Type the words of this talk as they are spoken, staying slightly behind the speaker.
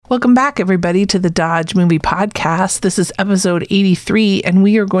Welcome back, everybody, to the Dodge Movie Podcast. This is episode 83, and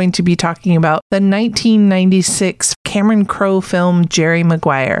we are going to be talking about the 1996 Cameron Crowe film Jerry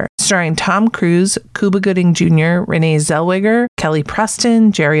Maguire, starring Tom Cruise, Cuba Gooding Jr., Renee Zellweger, Kelly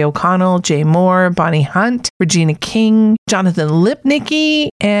Preston, Jerry O'Connell, Jay Moore, Bonnie Hunt, Regina King, Jonathan Lipnicki,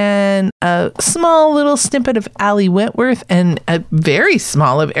 and a small little snippet of Ali Wentworth, and a very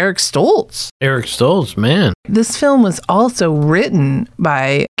small of Eric Stoltz. Eric Stoltz, man. This film was also written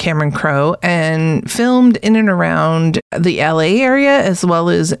by Cameron Crowe and filmed in and around the LA area as well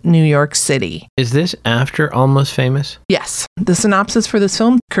as New York City. Is this after Almost Famous? Yes. The synopsis for this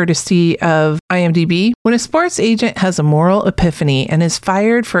film, courtesy of IMDb. When a sports agent has a moral epiphany and is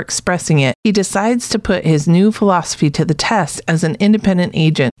fired for expressing it, he decides to put his new philosophy to the test as an independent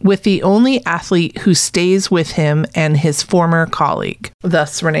agent with the only athlete who stays with him and his former colleague,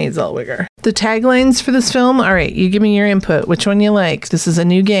 thus Renee Zellweger. The taglines for this film, all right, you give me your input. Which one you like? This is a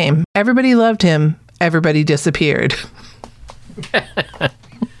new game. Everybody loved him. Everybody disappeared.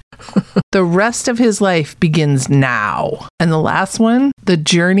 The rest of his life begins now. And the last one, the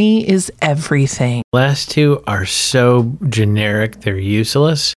journey is everything. Last two are so generic, they're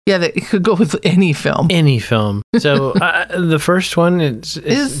useless. Yeah, that could go with any film. Any film. So the first one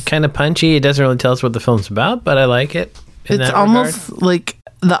is kind of punchy. It doesn't really tell us what the film's about, but I like it. It's almost like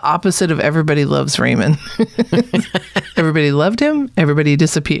the opposite of Everybody Loves Raymond. Everybody loved him. Everybody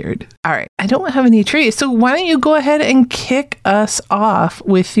disappeared. All right. I don't have any trees. So why don't you go ahead and kick us off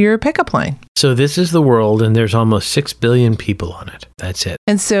with your pickup line? So this is the world, and there's almost 6 billion people on it. That's it.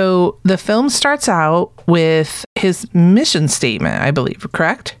 And so the film starts out with his mission statement, I believe,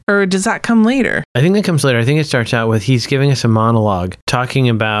 correct? Or does that come later? I think that comes later. I think it starts out with he's giving us a monologue talking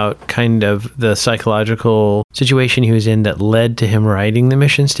about kind of the psychological situation he was in that led to him writing the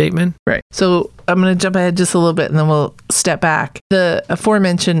mission statement. Right. So I'm going to jump ahead just a little bit and then we'll step back. The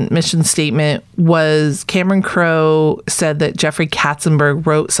aforementioned mission statement was Cameron Crowe said that Jeffrey Katzenberg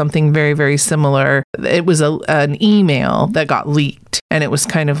wrote something very, very similar. It was an email that got leaked, and it was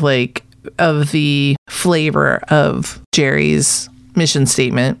kind of like of the flavor of Jerry's mission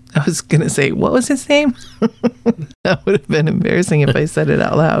statement. I was going to say, what was his name? That would have been embarrassing if I said it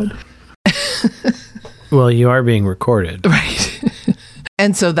out loud. Well, you are being recorded. Right.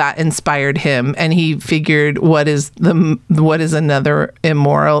 And so that inspired him, and he figured, what is another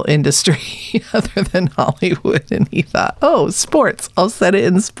immoral industry other than Hollywood? And he thought, oh, sports. I'll set it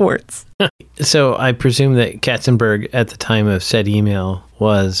in sports. So I presume that Katzenberg at the time of said email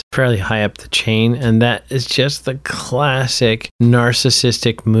was fairly high up the chain, and that is just the classic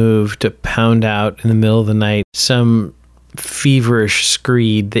narcissistic move to pound out in the middle of the night some feverish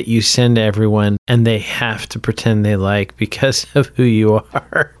screed that you send to everyone and they have to pretend they like because of who you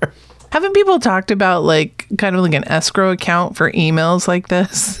are. Haven't people talked about like kind of like an escrow account for emails like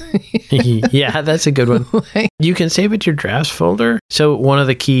this? Yeah, that's a good one. You can save it to your drafts folder. So one of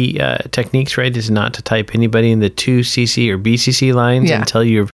the key techniques, right, is not to type anybody in the 2CC or BCC lines until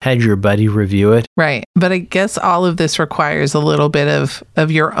you've had your buddy review it. Right. But I guess all of this requires a little bit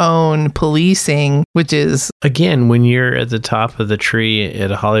of your own policing, which is... Again, when you're at the top of the tree at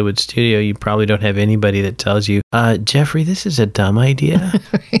a Hollywood studio, you probably don't have anybody that tells you, Jeffrey, this is a dumb idea.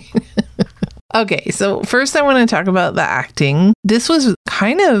 Okay, so first I want to talk about the acting. This was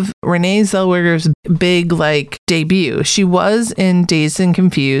kind of Renee Zellweger's big debut. She was in Dazed and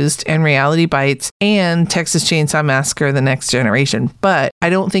Confused and Reality Bites and Texas Chainsaw Massacre: The Next Generation, but I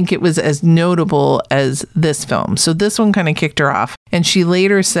don't think it was as notable as this film. So this one kind of kicked her off. And she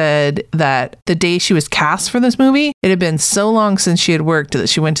later said that the day she was cast for this movie, it had been so long since she had worked that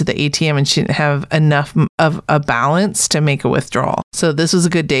she went to the ATM and she didn't have enough of a balance to make a withdrawal. So this was a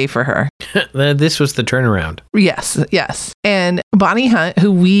good day for her. This was the turnaround. Yes. And Bonnie Hunt,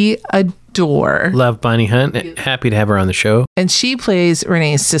 who we adore. Love Bonnie Hunt. Happy to have her on the show. And she plays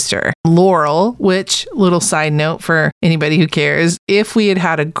Renee's sister, Laurel, which, little side note for anybody who cares, if we had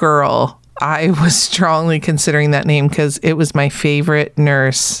had a girl, I was strongly considering that name because it was my favorite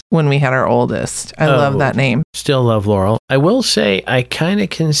nurse when we had our oldest. I love that name. Still love Laurel. I will say I kind of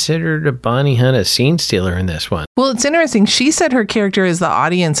considered Bonnie Hunt a scene stealer in this one. Well, it's interesting. She said her character is the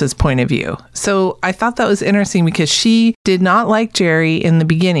audience's point of view. So I thought that was interesting because she did not like Jerry in the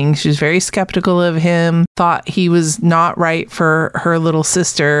beginning. She was very skeptical of him, thought he was not right for her little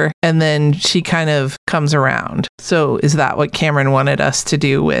sister, and then she kind of comes around. So is that what Cameron wanted us to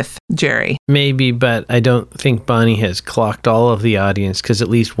do with Jerry? Jerry. Maybe, but I don't think Bonnie has clocked all of the audience because at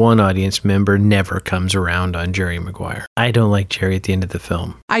least one audience member never comes around on Jerry Maguire. I don't like Jerry at the end of the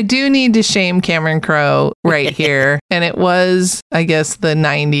film. I do need to shame Cameron Crowe right here. And it was, I guess, the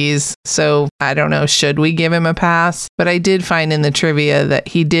 90s. So I don't know, should we give him a pass? But I did find in the trivia that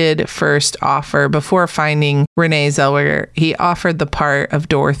he did first offer, before finding Renee Zellweger, he offered the part of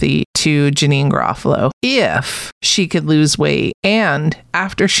Dorothy to Janine Garofalo if she could lose weight. And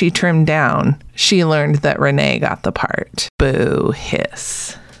after she trimmed down, she learned that Renee got the part. Boo,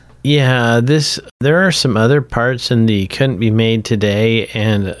 hiss. Yeah, there are some other parts in the couldn't be made today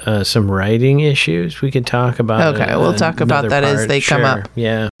and some writing issues we could talk about. Okay, we'll talk about that as they come up.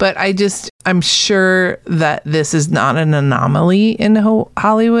 Yeah. But I'm sure that this is not an anomaly in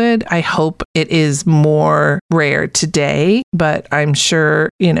Hollywood. I hope it is more rare today, but I'm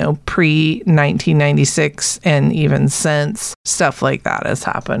sure, pre-1996 and even since, stuff like that has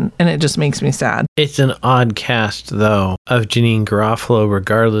happened. And it just makes me sad. It's an odd cast, though, of Janine Garofalo,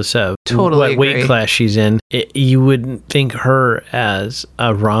 regardless of what weight class she's in. You wouldn't think her as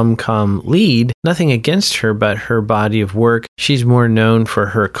a rom-com lead. Nothing against her, but her body of work, she's more known for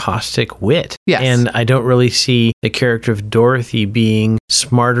her caustic wit. Yes. And I don't really see the character of Dorothy being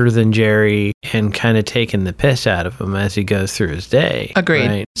smarter than Jerry and kind of taking the piss out of him as he goes through his day. Agreed.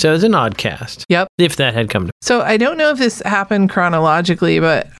 Right? So it's an odd cast. Yep. If that had come to. So I don't know if this happened chronologically,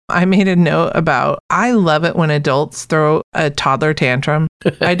 but I made a note about, I love it when adults throw a toddler tantrum.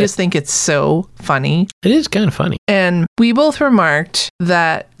 I just think it's so funny. It is kind of funny. And we both remarked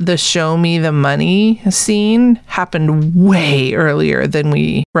that the show me the money scene happened way earlier than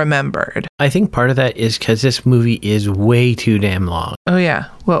we remembered. I think part of that is because this movie is way too damn long. Oh, yeah.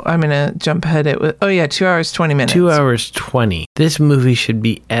 Well, I'm going to jump ahead. 2 hours, 20 minutes. 2 hours, 20. This movie should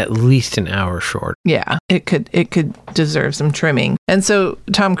be at least an hour short. Yeah, it could deserve some trimming. And so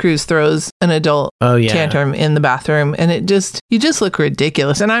Tom Cruise throws an adult tantrum in the bathroom, and you just look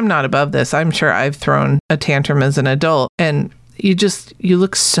ridiculous. And I'm not above this. I'm sure I've thrown a tantrum as an adult, and you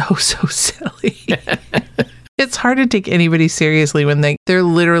look so silly. It's hard to take anybody seriously when they're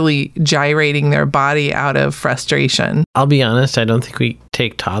literally gyrating their body out of frustration. I'll be honest, I don't think we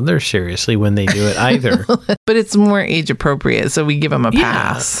take toddlers seriously when they do it either. But it's more age appropriate, so we give them a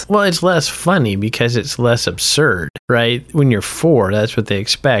pass. Well, it's less funny because it's less absurd, right? When you're 4, that's what they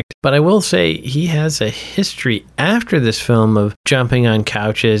expect. But I will say he has a history after this film of jumping on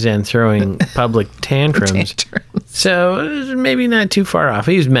couches and throwing public tantrums. So maybe not too far off.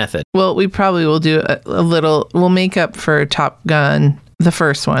 He's method. Well, we probably will do a little, we'll make up for Top Gun, the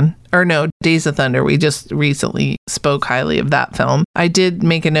first one. Or no, Days of Thunder. We just recently spoke highly of that film. I did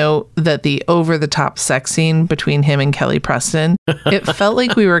make a note that the over-the-top sex scene between him and Kelly Preston, it felt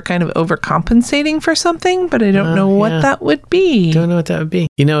like we were kind of overcompensating for something, but I don't know what that would be. Don't know what that would be.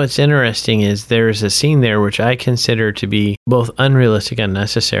 What's interesting is there's a scene there which I consider to be both unrealistic and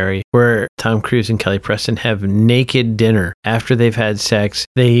unnecessary, where Tom Cruise and Kelly Preston have naked dinner. After they've had sex,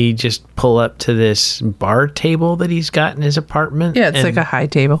 they just pull up to this bar table that he's got in his apartment. Yeah, it's like a high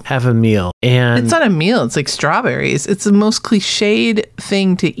table. Have a meal. And it's not a meal, it's like strawberries. It's the most cliched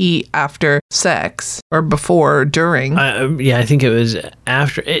thing to eat after sex, or before or during. I think it was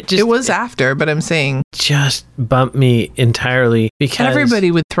after. It was after, but I'm saying just bumped me entirely because everybody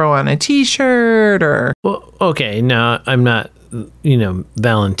would throw on a t-shirt or. Well, okay, now I'm not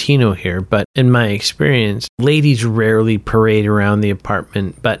Valentino here, but in my experience, ladies rarely parade around the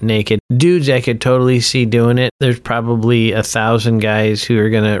apartment butt naked. Dudes, I could totally see doing it. There's probably 1,000 guys who are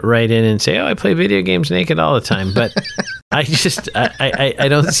going to write in and say, I play video games naked all the time. But I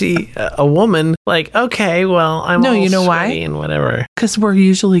don't see a woman like, okay, well, I'm all sweaty why? And whatever. Because we're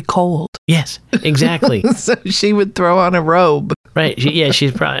usually cold. Yes, exactly. So she would throw on a robe. Right.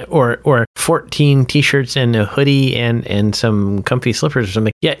 She's probably, or 14 t-shirts and a hoodie and some comfy slippers or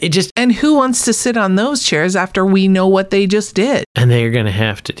something. Yeah, And who wants to sit on those chairs after we know what they just did? And they're going to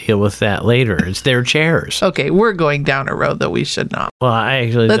have to deal with that later. It's their chairs. Okay, we're going down a road that we should not. Well, I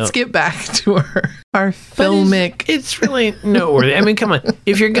actually Let's get back to our filmic. It's really noteworthy. I mean, come on.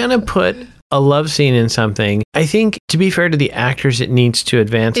 If you're going to put a love scene in something, I think, to be fair to the actors, it needs to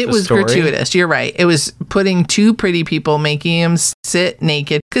advance the story. It was gratuitous. You're right. It was putting two pretty people, making them sit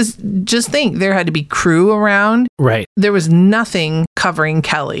naked. Because just think, there had to be crew around. Right. There was nothing covering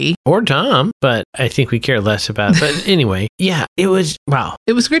Kelly. Or Tom, but I think we care less about it. But anyway, yeah, it was, wow.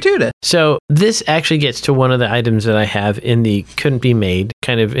 It was gratuitous. So this actually gets to one of the items that I have in the couldn't be made,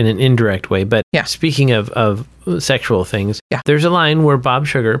 kind of in an indirect way. But speaking of sexual things, there's a line where Bob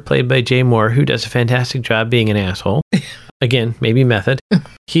Sugar, played by Jay Moore, who does a fantastic job being an asshole. Again, maybe method.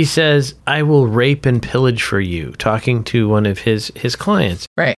 he says, "I will rape and pillage for you," talking to one of his clients.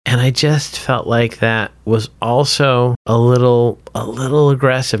 Right. And I just felt like that was also a little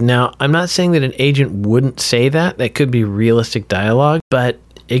aggressive. Now, I'm not saying that an agent wouldn't say that. That could be realistic dialogue, but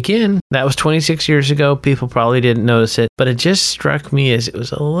again, that was 26 years ago. People probably didn't notice it, but it just struck me as it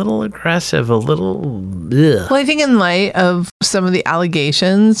was a little aggressive, a little... Ugh. Well, I think in light of some of the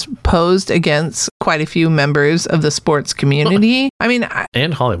allegations posed against quite a few members of the sports community, I mean...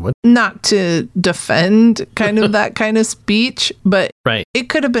 And Hollywood. Not to defend kind of that kind of speech, but right. It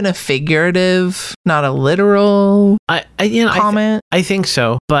could have been a figurative, not a literal comment. I think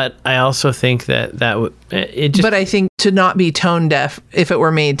so, but I also think that would... But I think to not be tone deaf, if it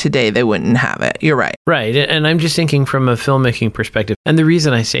were made today, they wouldn't have it. You're right. Right. And I'm just thinking from a filmmaking perspective. And the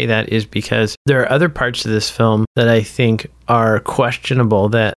reason I say that is because there are other parts of this film that I think are questionable,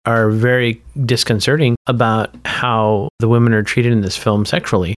 that are very disconcerting about how the women are treated in this film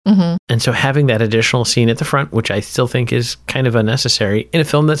sexually. Mm-hmm. And so having that additional scene at the front, which I still think is kind of unnecessary in a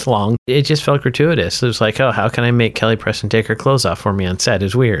film that's long, it just felt gratuitous. It was like, oh, how can I make Kelly Preston take her clothes off for me on set?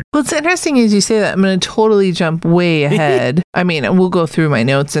 Is weird. Well, it's interesting as you say that. I'm going to totally jump way ahead. I mean, we'll go through my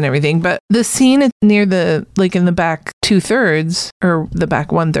notes and everything, but the scene near the, like in the back 2/3 or the back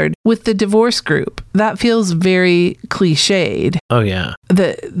 1/3 with the divorce group, that feels very cliched. Oh, yeah.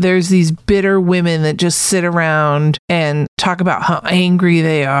 There's these bitter women that just sit around and talk about how angry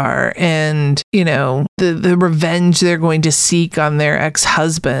they are and, you know, the revenge they're going to seek on their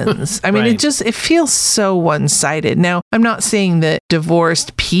ex-husbands. I mean, right. it feels so one-sided. Now, I'm not saying that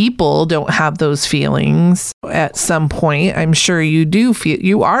divorced people don't have those feelings at some point. I'm sure you do feel,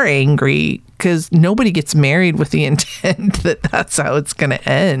 you are angry, because nobody gets married with the intent that that's how it's going to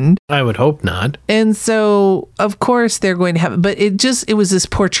end. I would hope not. And so, of course, they're going to have it. But it was this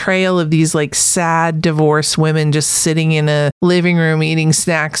portrayal of these like sad divorced women just sitting in a living room, eating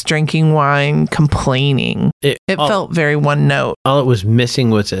snacks, drinking wine, complaining. It felt very one note. All it was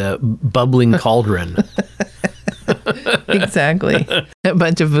missing was a bubbling cauldron. Exactly. A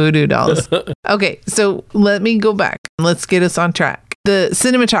bunch of voodoo dolls. Okay, so let me go back. Let's get us on track. The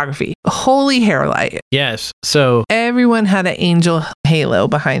cinematography, holy hair light. Yes. So everyone had an angel halo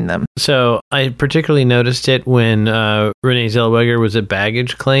behind them. So I particularly noticed it when Renee Zellweger was at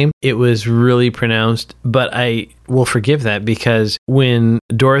baggage claim. It was really pronounced, but I will forgive that because when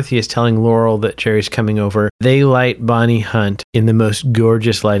Dorothy is telling Laurel that Jerry's coming over, they light Bonnie Hunt in the most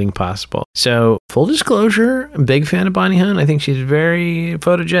gorgeous lighting possible. So full disclosure, I'm a big fan of Bonnie Hunt. I think she's very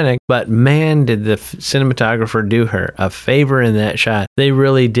photogenic, but man, did the cinematographer do her a favor in that shot. They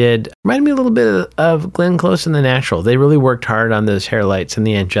really did. Reminded me a little bit of Glenn Close in The Natural. They really worked hard on those hair lights and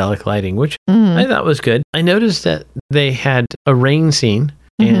the angelic lighting, which I thought was good. I noticed that they had a rain scene.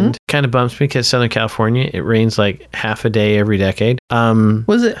 And kind of bumps me because Southern California, it rains like half a day every decade.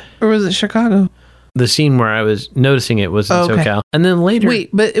 Was it Chicago? The scene where I was noticing it was in SoCal. And then later...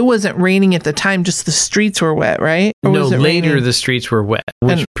 Wait, but it wasn't raining at the time, just the streets were wet, right? Or no, later the streets were wet,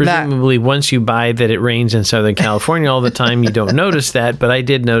 which presumably once you buy that it rains in Southern California all the time, you don't notice that. But I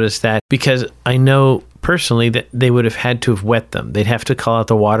did notice that because I know personally that they would have had to have wet them. They'd have to call out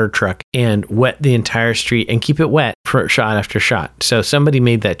the water truck and wet the entire street and keep it wet for shot after shot. So somebody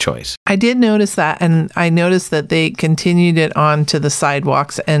made that choice. I did notice that, and I noticed that they continued it on to the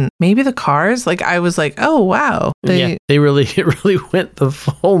sidewalks and maybe the cars. Like I was like, oh wow. It really went the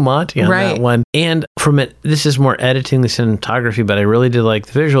full Monty on that one. And from it, this is more editing the cinematography, but I really did like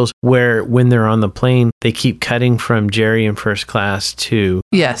the visuals where when they're on the plane, they keep cutting from Jerry in first class to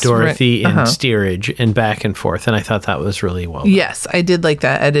Dorothy in steerage and back and forth. And I thought that was really well done. Yes, I did like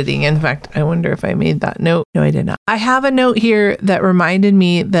that editing. In fact, I wonder if I made that note. No, I did not. I have a note here that reminded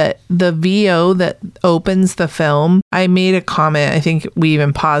me that the VO that opens the film, I made a comment. I think we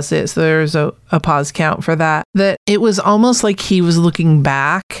even paused it. So there's a pause count for that it was almost like he was looking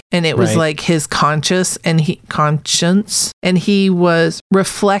back and it was like his conscience and he was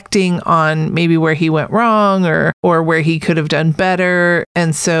reflecting on maybe where he went wrong or where he could have done better.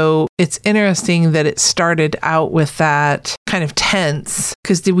 And so it's interesting that it started out with that kind of tense,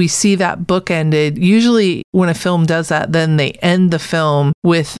 because did we see that bookended? Usually when a film does that, then they end the film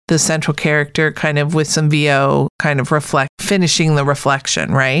with the central character kind of with some VO kind of finishing the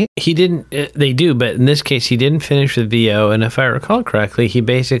reflection, right? He didn't, they do, but in this case, he didn't finish with VO. And if I recall correctly, he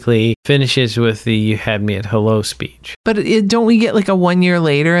basically finishes with the "you had me at hello" speech. But don't we get like a 1 year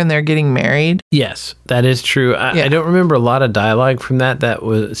later and they're getting married? Yes, that is true. I don't remember a lot of dialogue from that.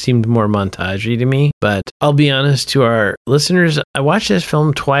 That seemed more montagey to me. But I'll be honest to our listeners, I watched this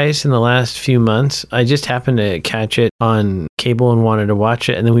film twice in the last few months. I just happened to catch it on cable and wanted to watch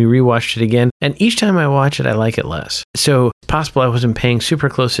it. And then we rewatched it again. And each time I watch it, I like it less. So possible I wasn't paying super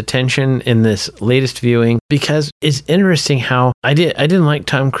close attention in this latest viewing, because it's interesting how I didn't like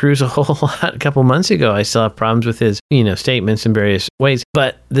Tom Cruise a whole lot a couple months ago. I still have problems with his, statements in various ways,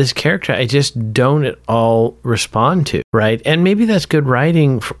 but this character I just don't at all respond to, right? And maybe that's good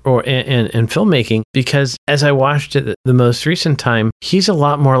writing and filmmaking, because as I watched it the most recent time, he's a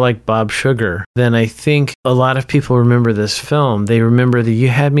lot more like Bob Sugar than I think a lot of people remember this film. They remember the "you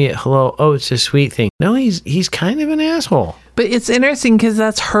had me at hello, oh, it's a sweet thing." No, he's kind of an asshole. But it's interesting because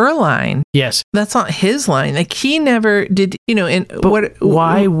that's her line. Yes. That's not his line. Like, he never did,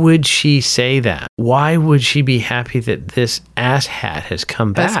 why would she say that? Why would she be happy that this asshat has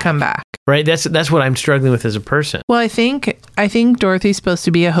come back? Right? That's what I'm struggling with as a person. Well, I think Dorothy's supposed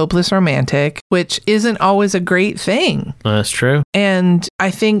to be a hopeless romantic, which isn't always a great thing. That's true. And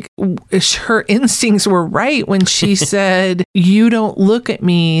I think her instincts were right when she said, "You don't look at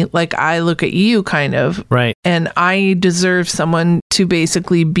me like I look at you," kind of. Right. And I deserve someone to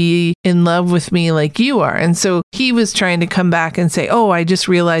basically be in love with me like you are. And so he was trying to come back and say, "Oh, I just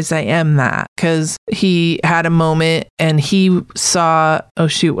realized I am that," because he had a moment and he saw, oh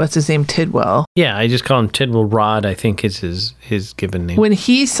shoot, what's his name? Tidwell. Yeah, I just call him Tidwell Rod, I think is his given name. When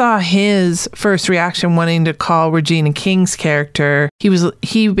he saw his first reaction wanting to call Regina King's character,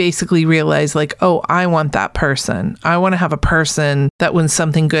 he basically realized, like, oh, I want that person. I want to have a person that when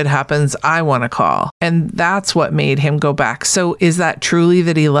something good happens, I want to call. And that's what made him go back. So is that truly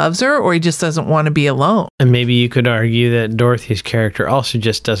that he loves her, or he just doesn't want to be alone? And maybe you could argue that Dorothy's character also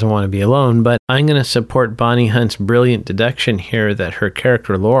just doesn't want to be alone, but I'm going to support Bonnie Hunt's brilliant deduction here that her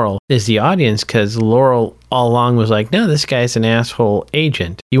character Laurel is the audience, because Laurel all along was like, no, this guy's an asshole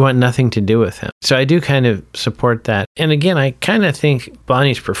agent. You want nothing to do with him. So I do kind of support that. And again, I kind of think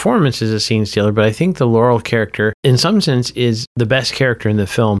Bonnie's performance is a scene stealer, but I think the Laurel character, in some sense, is the best character in the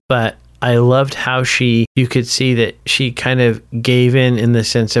film. But I loved how you could see that she kind of gave in the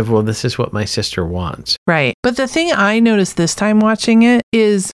sense of, well, this is what my sister wants. Right. But the thing I noticed this time watching it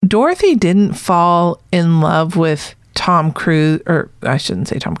is Dorothy didn't fall in love with Tom Cruise, or I shouldn't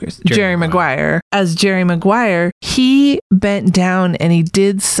say Tom Cruise, Jerry Maguire. As Jerry Maguire, he bent down and he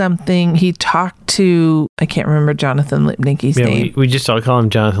did something. He talked to, I can't remember Jonathan Lipnicki's name. We just all call him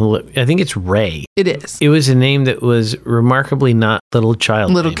Jonathan I think it's Ray. It is. It was a name that was remarkably not little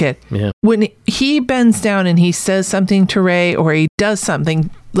name. Kid. Yeah. When he bends down and he says something to Ray, or he does something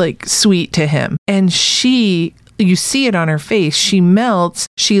like sweet to him, and you see it on her face. She melts.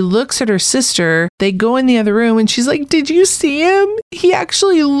 She looks at her sister. They go in the other room and she's like, "Did you see him? He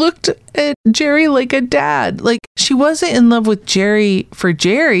actually looked at Jerry like a dad." Like, she wasn't in love with Jerry for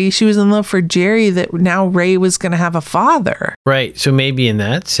Jerry. She was in love for Jerry that now Ray was going to have a father. Right. So maybe in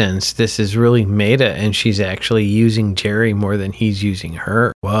that sense, this is really meta and she's actually using Jerry more than he's using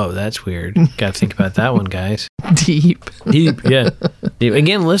her. Whoa, that's weird. Got to think about that one, guys. Deep, yeah. Deep.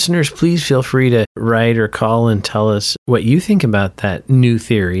 Again, listeners, please feel free to write or call and tell us what you think about that new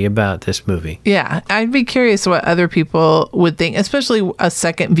theory about this movie. Yeah, I'd be curious what other people would think, especially a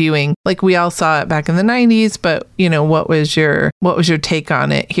second viewing. Like, we all saw it back in the 90s, but what was your take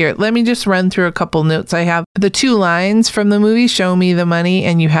on it here? Let me just run through a couple notes I have. The two lines from the movie, "Show me the money"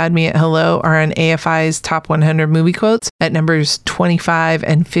 and "you had me at hello," are on AFI's top 100 movie quotes at numbers 25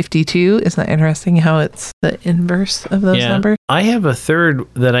 and 52. Isn't that interesting how it's the inverse of those numbers? I have a third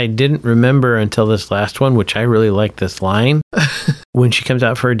that I didn't remember until this last one, which I really like this line. When she comes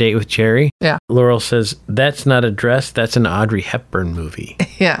out for a date with Jerry, Laurel says, "That's not a dress, that's an Audrey Hepburn movie."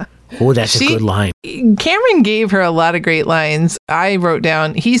 Yeah. Oh, that's a good line. Cameron gave her a lot of great lines. I wrote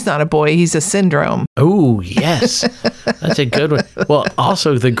down, "He's not a boy, he's a syndrome." Oh, yes. That's a good one. Well,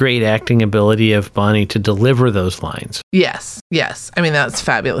 also the great acting ability of Bonnie to deliver those lines. Yes. I mean, that's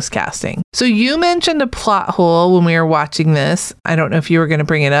fabulous casting. So you mentioned a plot hole when we were watching this. I don't know if you were going to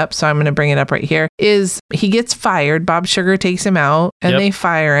bring it up, so I'm going to bring it up right here. Is he gets fired. Bob Sugar takes him out and they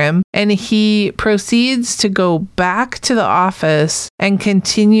fire him. And he proceeds to go back to the office and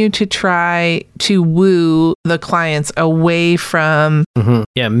continue to try to woo the clients away from... Mm-hmm.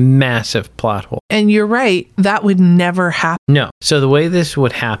 Yeah, massive plot hole. And you're right, that would never happen. No. So the way this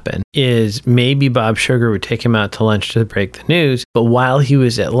would happen is maybe Bob Sugar would take him out to lunch to break the news, but while he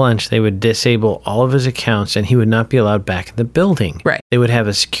was at lunch, they would disable all of his accounts and he would not be allowed back in the building. Right. They would have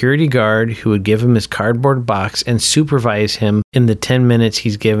a security guard who would give him his cardboard box and supervise him in the 10 minutes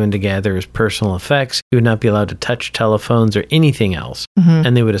he's given to gather his personal effects. He would not be allowed to touch telephones or anything else.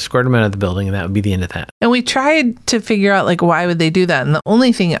 And they would escort him out of the building, and that would be the end of that. And we tried to figure out, like, why would they do that? And the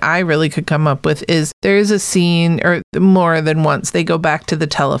only thing I really could come up with is there is a scene, or more than once, they go back to the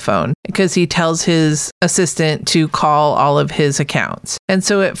telephone because he tells his assistant to call all of his accounts. And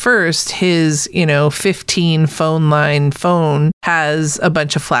so at first, his, 15 phone line phone has a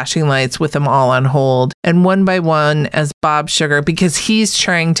bunch of flashing lights with them all on hold. And one by one, as Bob Sugar, because he's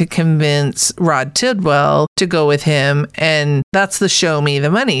trying to convince Rod Tidwell to go with him. And that's the show me the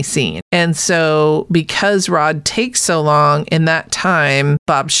money scene. And so because Rod takes so long, in that time,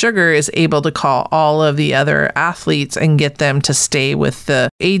 Bob Sugar is able to call all of the other athletes and get them to stay with the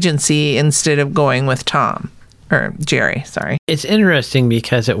agency instead of going with Tom. Or Jerry, sorry. It's interesting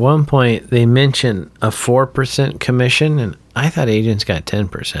because at one point they mention a 4% commission, and I thought agents got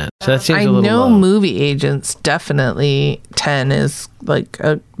 10%. So that seems a little low. I know movie agents, definitely 10 is like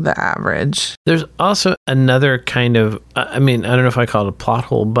the average. There's also another kind of, I don't know if I call it a plot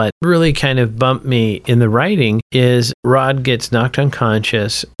hole, but really kind of bumped me in the writing is Rod gets knocked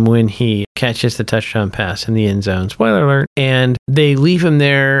unconscious when he catches the touchdown pass in the end zone. Spoiler alert. And they leave him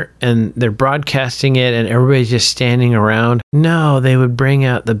there and they're broadcasting it and everybody's just standing around. No, they would bring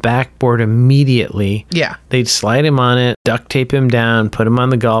out the backboard immediately. Yeah. They'd slide him on it, duct tape him down, put him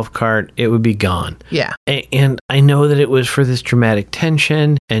on the golf cart. It would be gone. Yeah. And I know that it was for this dramatic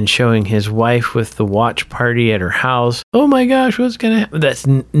tension and showing his wife with the watch party at her house. Oh my gosh, what's going to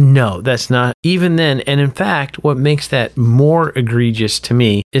happen? That's not even then. And in fact, what makes that more egregious to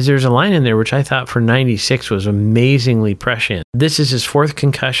me is there's a line in there which I thought for 96 was amazingly prescient. This is his fourth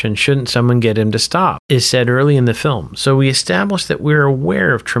concussion. Shouldn't someone get him to stop? Is said early in the film. So we established that we're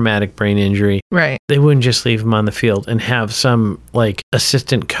aware of traumatic brain injury. Right. They wouldn't just leave him on the field and have some like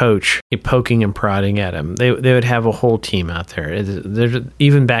assistant coach poking and prodding at him. They would have a whole team out there.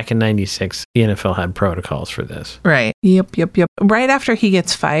 Even back in 96, the NFL had protocols for this. Right. Yep. Right after he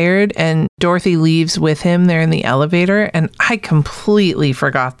gets fired and Dorothy leaves with him, they're in the elevator. And I completely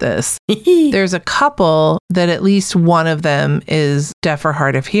forgot this. There's a couple that at least one of them is deaf or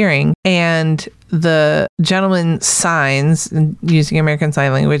hard of hearing. And the gentleman signs, using American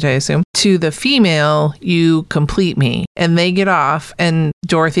Sign Language, I assume, to the female, "You complete me." And they get off, and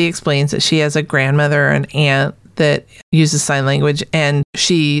Dorothy explains that she has a grandmother or an aunt that uses sign language, and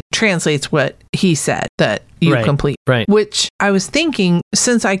she translates what he said, that you complete. Right. Which I was thinking,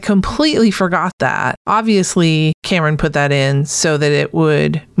 since I completely forgot that, obviously Cameron put that in so that it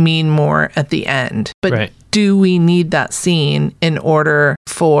would mean more at the end. But do we need that scene in order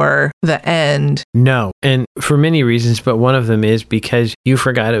for the end? No. And for many reasons, but one of them is because you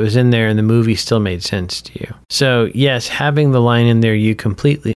forgot it was in there and the movie still made sense to you. So yes, having the line in there, "You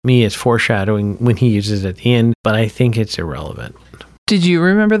completely me," is foreshadowing when he uses it at the end, but I think it's irrelevant. Did you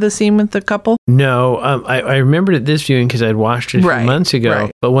remember the scene with the couple? No, I remembered it this viewing because I'd watched it a few months ago.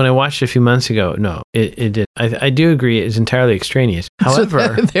 Right. But when I watched it a few months ago, no, it did. I do agree it's entirely extraneous.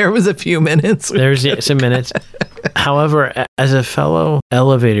 However, so there was a few minutes. There's some minutes. However, as a fellow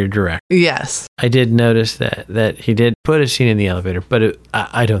elevator director, yes, I did notice that he did put a scene in the elevator, but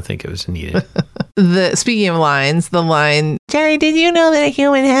I don't think it was needed. Speaking of lines, the line, "Jerry, did you know that a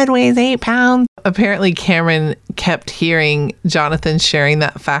human head weighs 8 pounds?" Apparently, Cameron kept hearing Jonathan sharing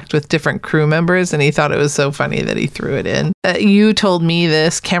that fact with different crew members, and he thought it was so funny that he threw it in. You told me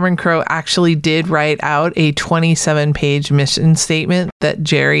this. Cameron Crowe actually did write out a 27-page mission statement that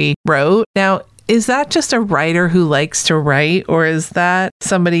Jerry wrote. Now, is that just a writer who likes to write, or is that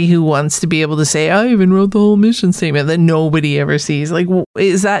somebody who wants to be able to say, "I even wrote the whole mission statement" that nobody ever sees? Like,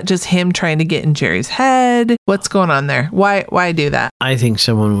 is that just him trying to get in Jerry's head? What's going on there? Why do that? I think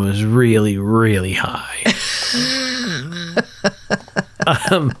someone was really, really high.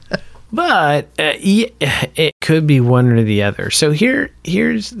 But it could be one or the other. So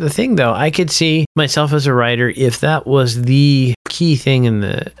here's the thing, though. I could see myself as a writer, if that was the key thing in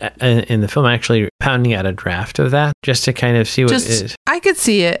the film, actually pounding out a draft of that just to kind of see what it is. I could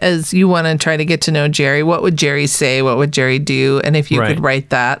see it as you want to try to get to know Jerry. What would Jerry say? What would Jerry do? And if you could write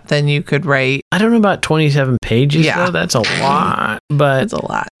that, then you could write. I don't know about 27 pages, though. That's a lot. But that's a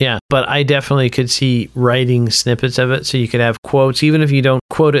lot. Yeah. But I definitely could see writing snippets of it so you could have quotes. Even if you don't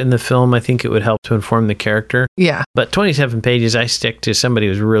quote it in the film, I think it would help to inform the character. Yeah. But 27 pages, I stick to somebody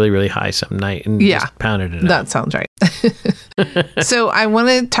who's really, really high some night and just pounded it out. That sounds right. So I want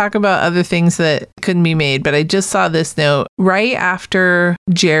to talk about other things that couldn't be made, but I just saw this note. Right after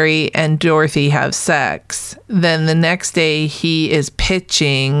Jerry and Dorothy have sex, then the next day he is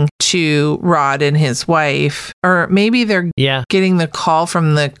pitching to Rod Rod and his wife, or maybe they're getting the call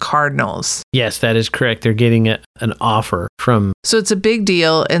from the Cardinals. Yes, that is correct. They're getting an offer from... So it's a big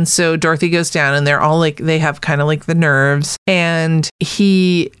deal. And so Dorothy goes down and they're all like, they have kind of like the nerves. And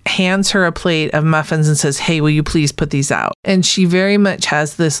he hands her a plate of muffins and says, hey, will you please put these out? And she very much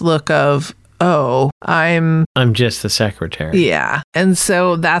has this look of, oh, I'm just the secretary. Yeah. And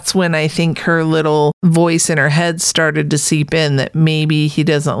so that's when I think her little voice in her head started to seep in that maybe he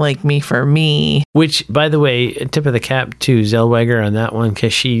doesn't like me for me. Which, by the way, tip of the cap to Zellweger on that one,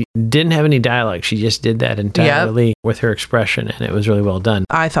 because she didn't have any dialogue. She just did that entirely with her expression, and it was really well done.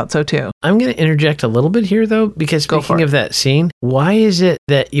 I thought so too. I'm going to interject a little bit here, though, because speaking of that scene, why is it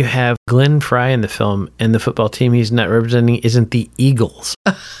that you have Glenn Fry in the film and the football team he's not representing isn't the Eagles?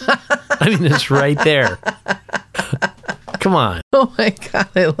 I mean, it's right there. Come on. Oh my God,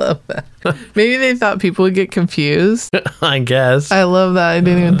 I love that. Maybe they thought people would get confused. I guess. I love that. I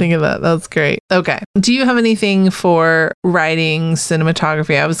didn't even think of that. That's great. Okay. Do you have anything for writing,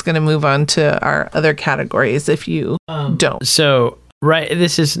 cinematography? I was going to move on to our other categories if you don't. So... Right,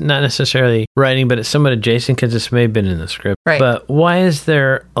 this is not necessarily writing, but it's somewhat adjacent because this may have been in the script. Right. But why is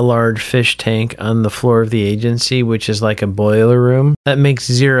there a large fish tank on the floor of the agency, which is like a boiler room? That makes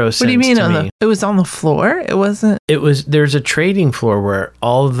zero sense. What do you mean to me. it was on the floor? It wasn't. There's a trading floor where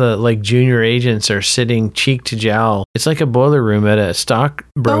all the like junior agents are sitting cheek to jowl. It's like a boiler room at a stock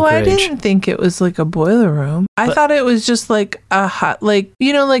brokerage. Oh, I didn't think it was like a boiler room. I thought it was just like a hot, like,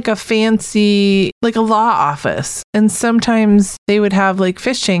 you know, like a fancy, like a law office. And sometimes they would have like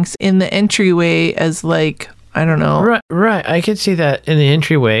fish tanks in the entryway as like, I don't know. Right. I could see that in the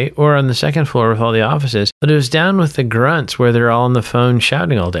entryway or on the second floor with all the offices. But it was down with the grunts where they're all on the phone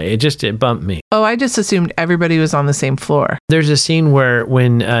shouting all day. It bumped me. Oh, I just assumed everybody was on the same floor. There's a scene where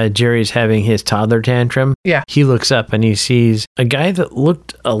when Jerry's having his toddler tantrum, he looks up and he sees a guy that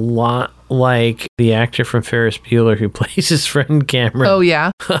looked a lot like the actor from Ferris Bueller who plays his friend Cameron. Oh,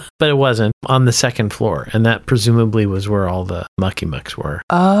 yeah? But it wasn't. On the second floor. And that presumably was where all the mucky mucks were.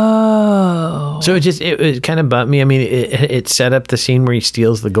 Oh. So it kind of bumped me. I mean, it set up the scene where he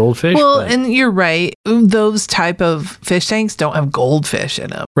steals the goldfish. Well, and you're right. Those type of fish tanks don't have goldfish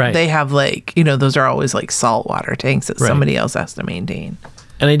in them. Right. They have like, you know, those are always like saltwater tanks that somebody else has to maintain.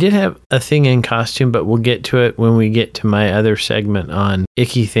 And I did have a thing in costume, but we'll get to it when we get to my other segment on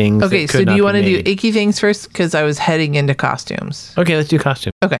icky things. Okay, so do you want to do icky things first? Because I was heading into costumes. Okay, let's do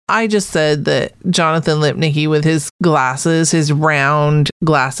costume. Okay. I just said that Jonathan Lipnicki with his glasses, his round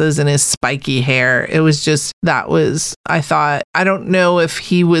glasses and his spiky hair, it was just, I thought, I don't know if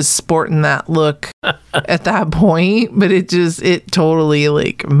he was sporting that look at that point, but it totally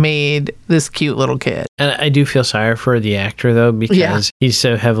like made this cute little kid. And I do feel sorry for the actor though, because he's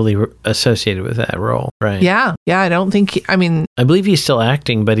so heavily associated with that role, right? Yeah. I don't think, I believe he's still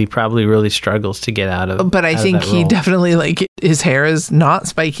acting, but he probably really struggles to get out of. But I think he definitely, like, his hair is not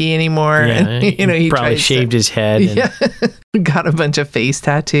spiky anymore. Yeah, and, you know, he probably shaved his head. And got a bunch of face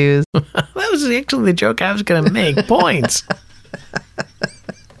tattoos. That was actually the joke I was going to make. Points.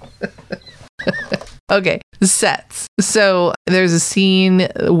 Okay, sets. So there's a scene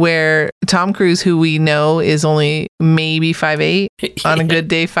where Tom Cruise, who we know is only maybe 5'8", on a good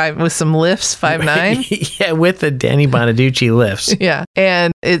day, with some lifts, 5'9". Yeah, with the Danny Bonaducci lifts. Yeah,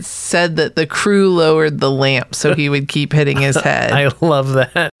 and it's said that the crew lowered the lamp so he would keep hitting his head. I love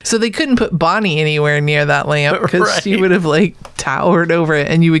that. So they couldn't put Bonnie anywhere near that lamp because she would have like towered over it,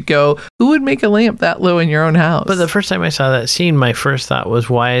 and you would go, who would make a lamp that low in your own house? But the first time I saw that scene, my first thought was,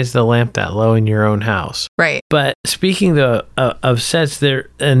 why is the lamp that low in your own house? Right. But speaking of sets, there,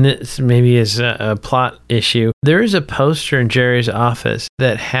 and this maybe is a plot issue, there is a poster in Jerry's office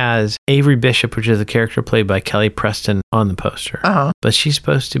that has Avery Bishop, which is the character played by Kelly Preston, on the poster. Uh-huh. But she's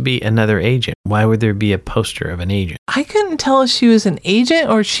supposed to be another agent. Why would there be a poster of an agent? I couldn't tell if she was an agent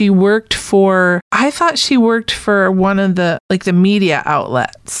or she worked for, I thought she worked for one of the, like the media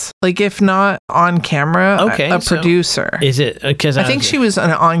outlets. Like if not on camera, a producer. Is it? Because I think she was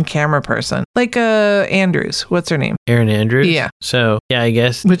an on-camera person. Like Andrews. What's her name? Erin Andrews? Yeah. So, yeah, I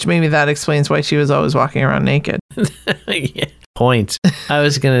guess. Which maybe that explains why she was always walking around naked. Yeah. Points. I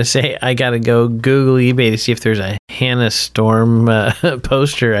was going to say, I got to go Google eBay to see if there's a Hannah Storm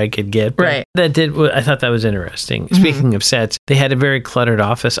poster I could get. Right. I thought that was interesting. Mm-hmm. Speaking of sets, they had a very cluttered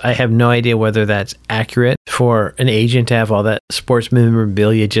office. I have no idea whether that's accurate for an agent to have all that sports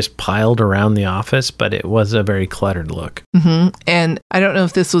memorabilia just piled around the office, but it was a very cluttered look. Mm-hmm. And I don't know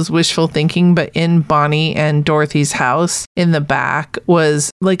if this was wishful thinking, but in Bonnie and Dorothy's house, in the back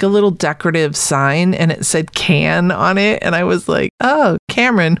was like a little decorative sign and it said can on it. And I was like, oh,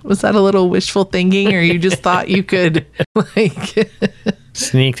 Cameron, was that a little wishful thinking, or you just thought you could could like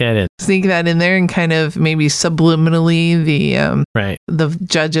Sneak that in there and kind of maybe subliminally the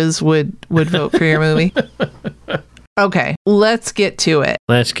judges would vote for your movie. Okay, let's get to it.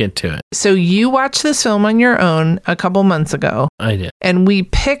 So you watched this film on your own a couple months ago. I did. And we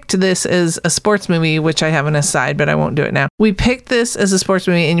picked this as a sports movie, which I have an aside, but I won't do it now. We picked this as a sports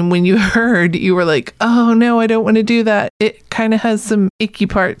movie, and when you heard, you were like, oh no, I don't want to do that. It kind of has some icky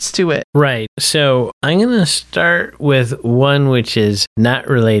parts to it. Right. So I'm going to start with one which is not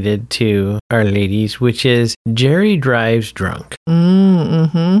related to Our Ladies, which is Jerry drives drunk.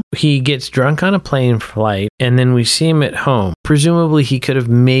 Mm-hmm. He gets drunk on a plane flight, and then we see him at home. Presumably, he could have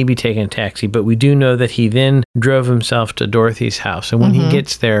maybe taken a taxi, but we do know that he then drove himself to Dorothy's house. And when he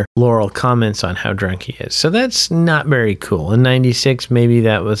gets there, Laurel comments on how drunk he is. So that's not very cool. In 96, maybe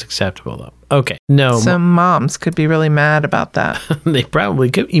that was acceptable, though. Okay. No. Some moms could be really mad about that. They probably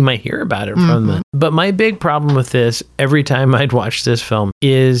could. You might hear about it from them. But my big problem with this, every time I'd watch this film,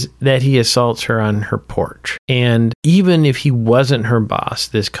 is that he assaults her on her porch. And even if he wasn't her boss,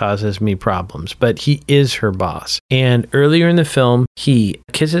 this causes me problems. But he is her boss. And earlier in the film, he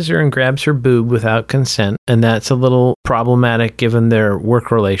kisses her and grabs her boob without consent. And that's a little problematic given their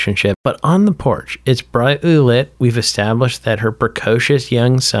work relationship. But on the porch, it's brightly lit. We've established that her precocious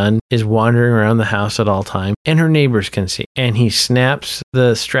young son is wandering around the house at all time, and her neighbors can see. And he snaps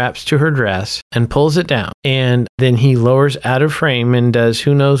the straps to her dress and pulls it down. And then he lowers out of frame and does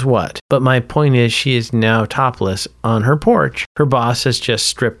who knows what. But my point is, she is now topless on her porch. Her boss has just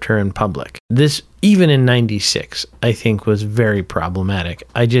stripped her in public. This, even in 96, I think was very problematic.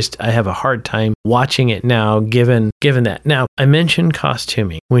 I have a hard time watching it now, given that. Now, I mentioned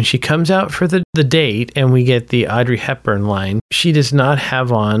costuming. When she comes out for the date and we get the Audrey Hepburn line, she does not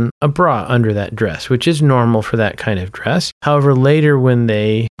have on a bra under that dress, which is normal for that kind of dress. However, later when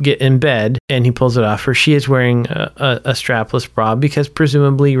they get in bed and he pulls it off her, she is wearing a strapless bra because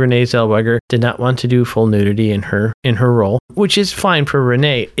presumably Renee Zellweger did not want to do full nudity in her role, which is fine for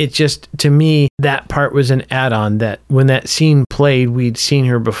Renee. It just, to me, that part was an add-on that when that scene played, we'd seen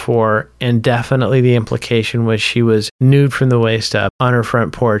her before, and definitely the implication was she was nude from the waist up on her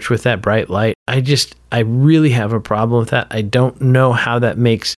front porch with that bright light. I really have a problem with that. I don't know how that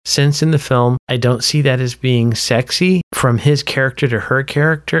makes sense in the film. I don't see that as being sexy from his character to her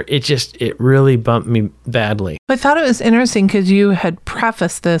character. It really bumped me badly. I thought it was interesting because you had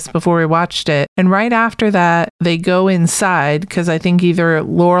prefaced this before we watched it. And right after that, they go inside because I think either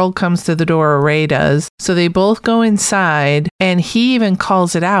Laurel comes to the door or Ray does. So they both go inside and he even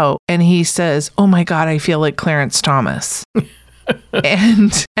calls it out and he says, oh my God, I feel like Clarence Thomas.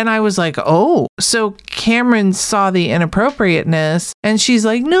 and I was like, oh, so Cameron saw the inappropriateness and she's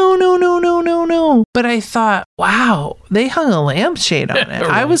like, no. But I thought, wow, they hung a lampshade on it. Right.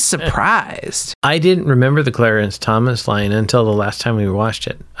 I was surprised. I didn't remember the Clarence Thomas line until the last time we watched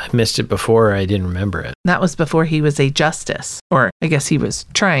it. I missed it before. I didn't remember it. That was before he was a justice, or I guess he was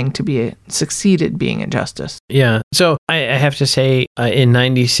trying to succeeded being a justice. Yeah. So I have to say, in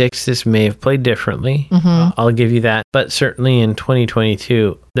 96, this may have played differently. I'll give you that. But certainly in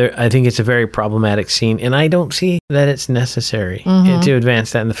 2022, I think it's a very problematic scene, and I don't see that it's necessary to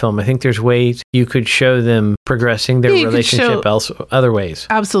advance that in the film. I think there's ways you could show them progressing their relationship other ways.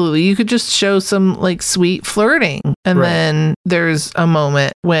 Absolutely. You could just show some like sweet flirting, and then there's a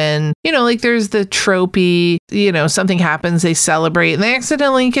moment when, like there's the tropey, something happens, they celebrate, and they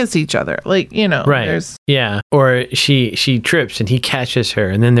accidentally kiss each other. Like, right. There's... Yeah. Or she trips and he catches her,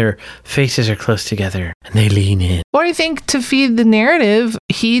 and then their faces are close together and they lean in. Or I think to feed the narrative,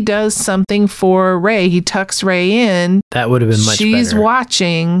 he does something for Ray. He tucks Ray in. That would have been much better. She's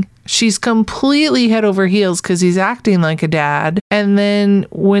watching. She's completely head over heels because he's acting like a dad. And then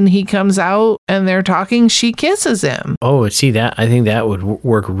when he comes out and they're talking, she kisses him. Oh, see that? I think that would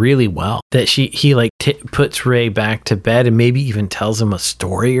work really well. That he puts Ray back to bed and maybe even tells him a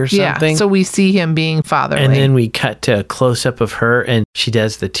story or something. Yeah, so we see him being fatherly. And then we cut to a close-up of her and she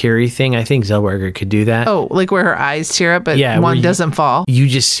does the teary thing. I think Zellweger could do that. Oh, like where her eyes tear up, but one doesn't fall. You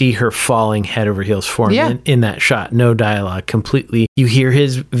just see her falling head over heels for him in that shot. No dialogue, completely. You hear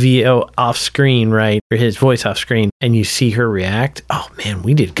his VO off screen, right? Or his voice off screen, and you see her react. Oh man,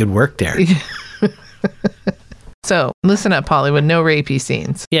 we did good work there. So listen up, Hollywood. No rapey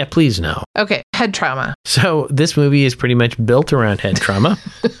scenes. Yeah, please no. Okay, head trauma. So this movie is pretty much built around head trauma.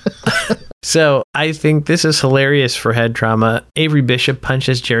 So I think this is hilarious for head trauma. Avery Bishop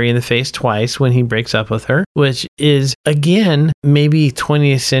punches Jerry in the face twice when he breaks up with her, which is, again, maybe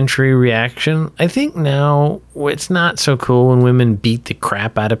 20th century reaction. I think now it's not so cool when women beat the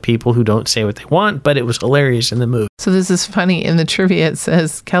crap out of people who don't say what they want, but it was hilarious in the movie. So this is funny. In the trivia, it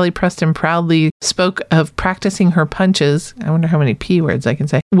says Kelly Preston proudly spoke of practicing her punches. I wonder how many P words I can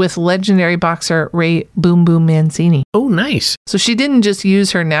say. With legendary boxer Ray Boom Boom Mancini. Oh, nice. So she didn't just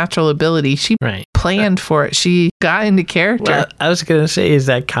use her natural ability. She planned for it. She got into character. Well, I was going to say, is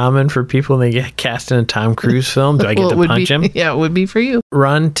that common for people when they get cast in a Tom Cruise film? Do I get to punch him? Yeah, it would be for you.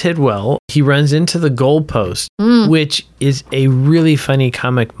 Ron Tidwell, he runs into the goalpost, which is a really funny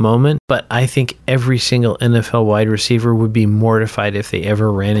comic moment, but I think every single NFL wide receiver would be mortified if they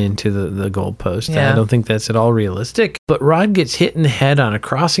ever ran into the goalpost. Yeah. I don't think that's at all realistic. But Rod gets hit in the head on a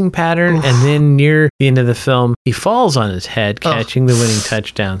crossing pattern, and then near the end of the film, he falls on his head, catching the winning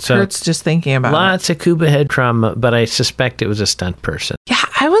touchdown. So hurts just thinking about lots of Cuba head trauma, but I suspect it was a stunt person. Yeah,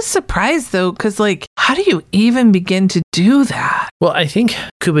 I was surprised though, because how do you even begin to do that? Well, I think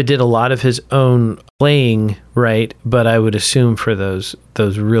Cuba did a lot of his own playing, right? But I would assume for those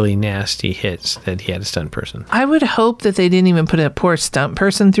really nasty hits that he had a stunt person. I would hope that they didn't even put a poor stunt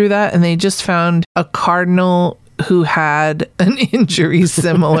person through that, and they just found a Cardinal who had an injury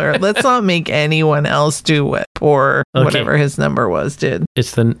similar. Let's not make anyone else do what poor whatever his number was did.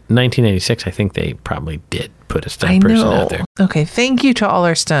 It's the 1986. I think they probably did put a stunt person out there. Okay, thank you to all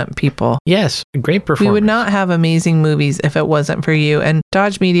our stunt people. Yes, great performance. We would not have amazing movies if it wasn't for you. And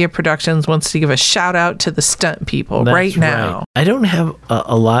Dodge Media Productions wants to give a shout out to the stunt people right now. Right. I don't have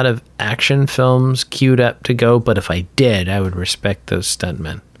a lot of action films queued up to go, but if I did, I would respect those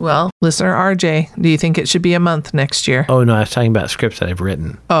stuntmen. Well, listener RJ, do you think it should be a month next year? Oh, no, I was talking about scripts that I've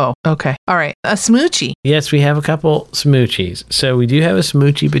written. Oh, okay. All right. A smoochie. Yes, we have a couple smoochies. So we do have a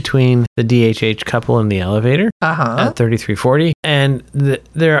smoochie between the DHH couple in the elevator at 3340. And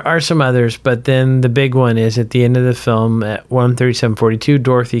there are some others, but then the big one is at the end of the film at 1:37:42,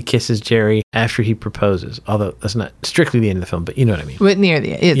 Dorothy kisses Jerry after he proposes. Although that's not strictly the end of the film, but you know what I mean. But near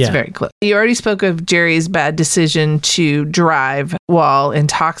the end. It's very close. You already spoke of Jerry's bad decision to drive while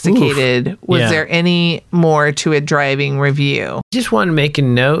intoxicated. Oof. Was there any more to a driving review? Just want to make a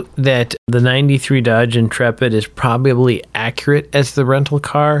note that the 93 Dodge Intrepid is probably accurate as the rental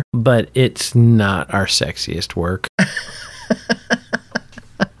car, but it's not our sexiest work.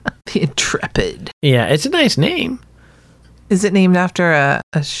 The Intrepid. Yeah, it's a nice name. Is it named after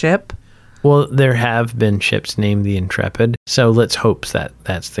a ship? Well, there have been ships named the Intrepid, so let's hope that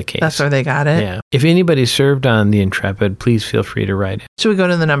that's the case. That's where they got it? Yeah. If anybody served on the Intrepid, please feel free to write it. Should we go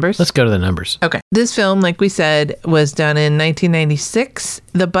to the numbers? Let's go to the numbers. Okay. This film, like we said, was done in 1996.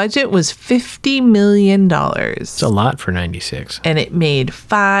 The budget was $50 million. It's a lot for 96. And it made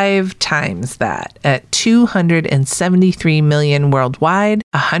 5 times that at $273 million worldwide,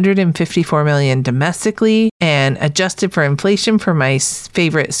 $154 million domestically, and adjusted for inflation for my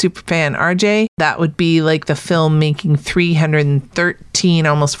favorite superfan RJ, that would be like the film making $313,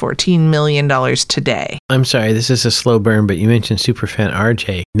 almost $14 million today. I'm sorry, this is a slow burn, but you mentioned superfan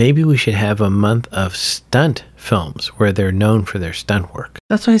RJ. Maybe we should have a month of stunt films where they're known for their stunt work.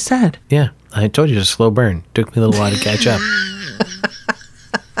 That's what I said. Yeah, I told you it's a slow burn. Took me a little while to catch up.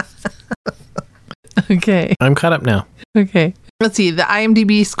 Okay. I'm caught up now. Okay. Let's see. The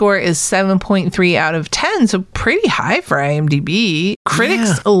IMDb score is 7.3 out of 10, so pretty high for IMDb.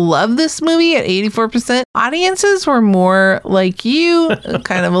 Critics love this movie at 84%. Audiences were more like you,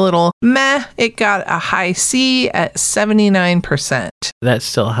 kind of a little meh. It got a high C at 79%. That's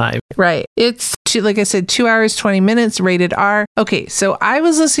still high. Right. It's, like I said, 2 hours, 20 minutes, rated R. Okay, so I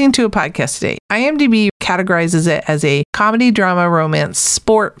was listening to a podcast today. IMDb categorizes it as a comedy, drama, romance,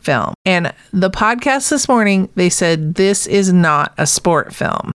 sport film. And the podcast this morning, they said this is not a sport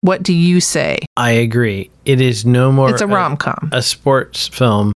film. What do you say? I agree. It is no more it's a rom-com. A sports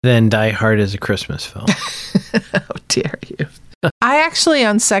film than Die Hard is a Christmas film. How dare you? I actually,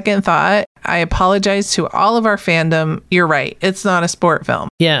 on second thought, I apologize to all of our fandom. You're right. It's not a sport film.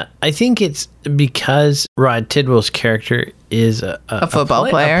 Yeah, I think it's because Rod Tidwell's character is a football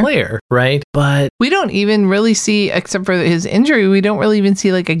player, right? But we don't even really see, except for his injury, we don't really even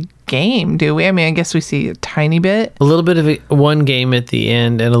see like a game, do we? I mean, I guess we see a tiny bit. A little bit of one game at the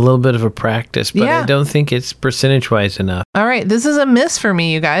end and a little bit of a practice, but I don't think it's percentage-wise enough. All right, this is a miss for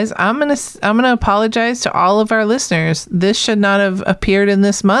me, you guys. I'm gonna apologize to all of our listeners. This should not have appeared in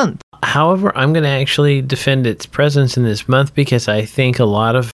this month. However, I'm going to actually defend its presence in this month because I think a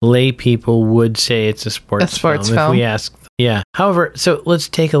lot of lay people would say it's a sports film. If we ask. Yeah. However, so let's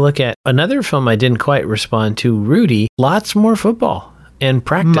take a look at another film I didn't quite respond to, Rudy. Lots more football and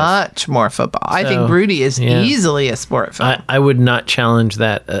practice. Much more football. I think Rudy is easily a sport film. I would not challenge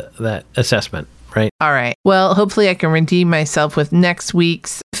that assessment. Right. All right. Well, hopefully I can redeem myself with next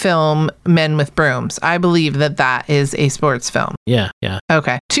week's film, Men with Brooms. I believe that is a sports film. Yeah.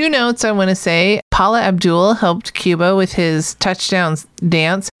 Okay. 2 notes I want to say. Paula Abdul helped Cuba with his touchdowns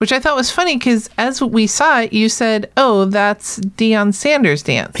dance, which I thought was funny because as we saw it, you said, oh, that's Deion Sanders'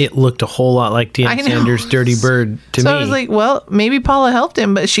 dance. It looked a whole lot like Deion Sanders' Dirty Bird to me. So I was like, well, maybe Paula helped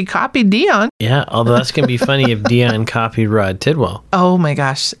him, but she copied Deion. Yeah, although that's going to be funny if Deion copied Rod Tidwell. Oh my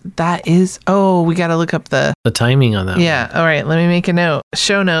gosh. We got to look up the timing on that. Yeah. one. All right. Let me make a note.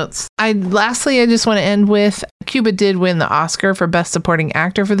 Show notes. Lastly, I just want to end with Cuba did win the Oscar for Best Supporting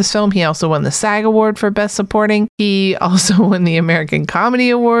Actor for this film. He also won the SAG Award for Best Supporting. He also won the American Comedy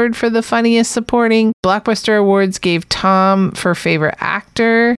Award for the Funniest Supporting. Blockbuster Awards gave Tom for Favorite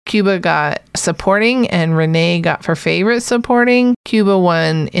Actor. Cuba got Supporting and Renee got for Favorite Supporting. Cuba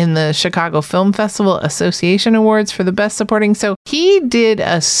won in the Chicago Film Festival Association Awards for the Best Supporting. So he did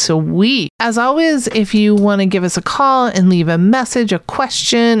a sweep. As always, if you want to give us a call and leave a message, a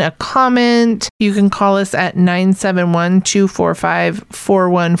question, a comment, you can call us at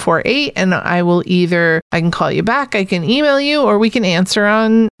 971-245-4148 and I can call you back, I can email you, or we can answer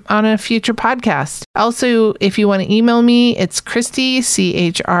on a future podcast. Also, if you want to email me, it's Christy,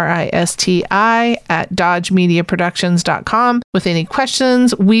 Christi at dodgemediaproductions.com with any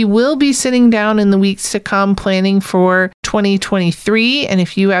questions. We will be sitting down in the weeks to come planning for 2023. And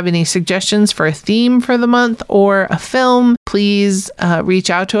if you have any suggestions for a theme for the month or a film, please reach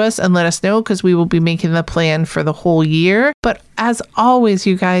out to us and let us know because we will be making the plan for the whole year. But as always,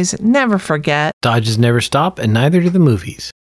 you guys, never forget, Dodges never stop and neither do the movies.